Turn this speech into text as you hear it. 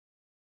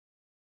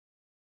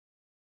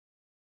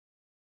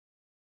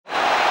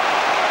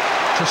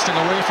Twisting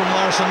away from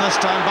Larsson this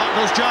time. Back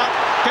goes Jack.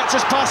 Gets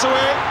his pass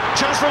away.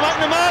 Chance for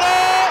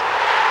McNamara.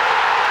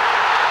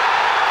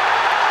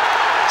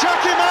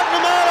 Jackie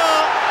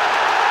McNamara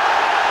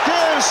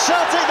gives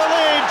Celtic the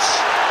lead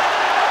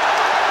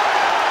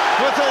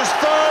with his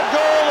third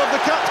goal of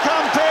the cup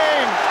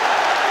campaign.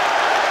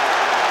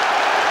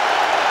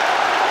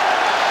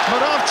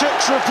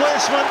 Moravcik's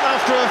replacement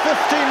after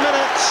 15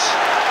 minutes,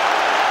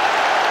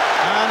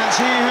 and it's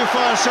he who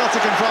fires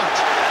Celtic in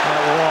front.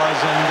 It was,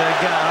 and they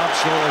got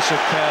absolutely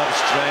superb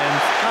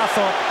strength. I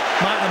thought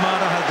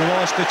McNamara had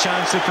lost the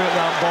chance to put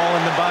that ball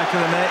in the back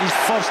of the net. His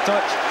first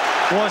touch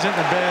wasn't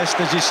the best,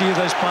 as you see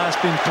this pass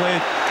being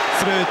played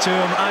through to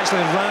him.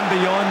 Actually ran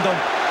beyond him,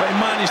 but he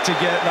managed to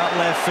get that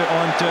left foot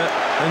onto it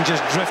and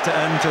just drift it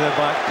into the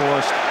back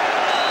post.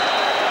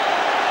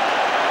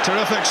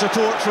 Terrific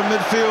support from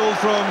midfield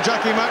from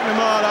Jackie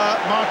McNamara.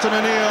 Martin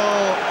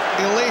O'Neill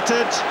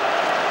elated.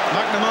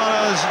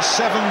 McNamara's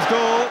 7th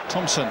goal.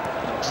 Thompson,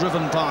 a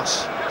driven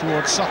pass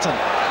towards Sutton.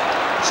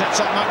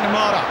 Sets up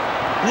McNamara.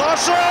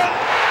 Larsson!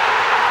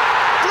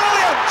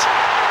 Brilliant!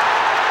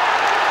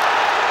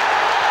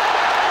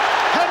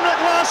 Henrik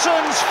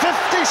Larsson's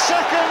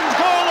 52nd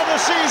goal of the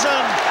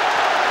season.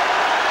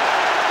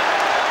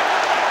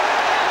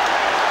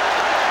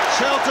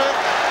 Celtic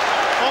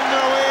on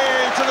their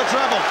way to the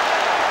treble.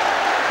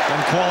 And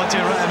quality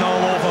written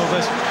all over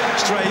this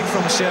strike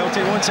from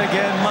Celtic. Once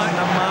again,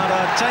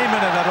 McNamara,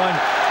 timing of the run,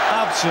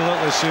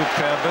 absolutely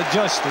superb. But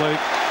just look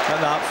at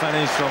that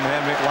finish from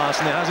Henrik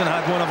Larsson. He hasn't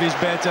had one of his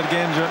better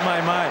games, but my,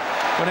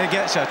 when he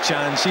gets a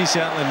chance, he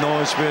certainly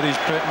knows where he's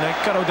putting it.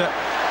 Curled it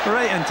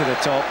right into the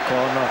top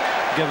corner,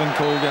 giving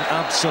Colgan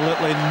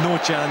absolutely no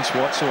chance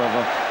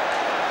whatsoever.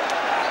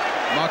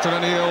 Martin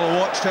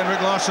O'Neill watched Henrik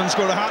Larsson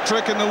score a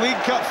hat-trick in the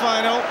League Cup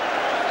final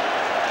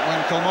when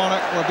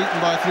Kilmarnock were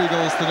beaten by 3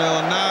 goals to 0,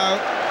 and now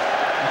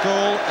a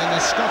goal in the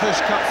Scottish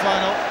Cup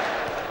final.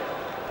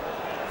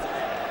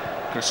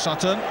 Chris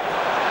Sutton,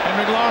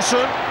 Henrik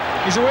Larsson,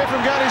 he's away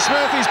from Gary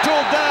Smith, he's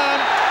pulled down,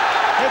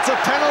 it's a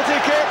penalty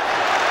kick.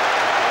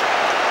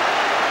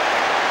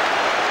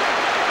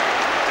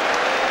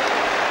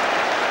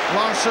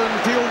 Larsson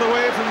peeled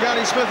away from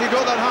Gary Smith, he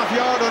got that half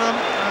yard on him,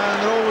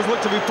 and there always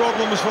looked to be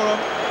problems for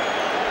him.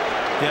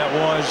 Yeah,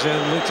 it was.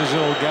 Looked as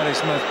though Gary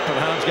Smith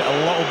perhaps got a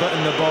little bit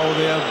in the ball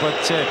there, but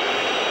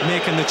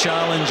making the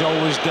challenge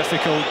always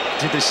difficult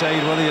to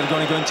decide whether you're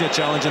going to go into a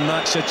challenge in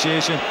that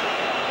situation.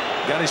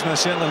 Gary Smith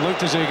certainly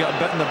looked as though he got a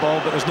bit in the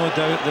ball, but there's no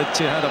doubt that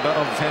he had a bit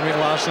of Henrik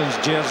Larsson's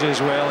jersey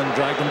as well and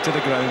dragged him to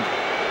the ground.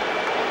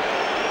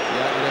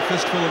 Yeah, with a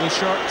fistful of his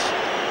shirt.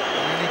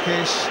 In any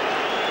case,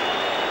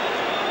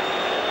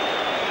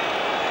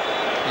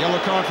 yellow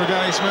card for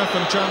Gary Smith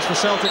and a chance for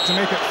Celtic to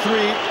make it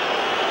 3.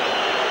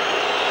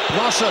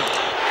 Larsson.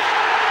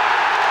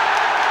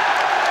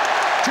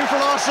 2 for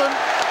Larsson,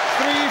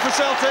 3 for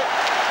Celtic,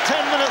 10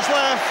 minutes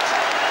left,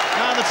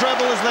 and the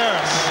treble is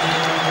theirs.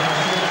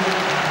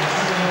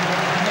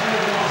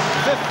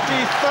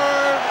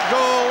 53rd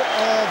goal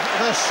of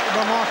this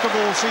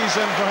remarkable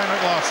season for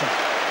Henrik Larsson.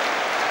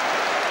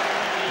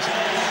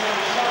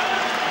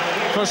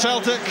 For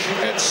Celtic,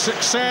 it's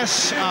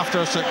success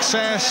after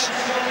success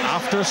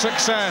after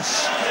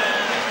success.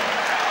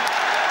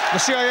 The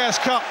CIS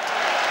Cup,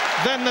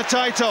 then the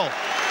title,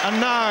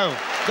 and now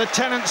the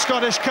Tennant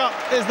Scottish Cup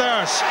is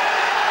theirs.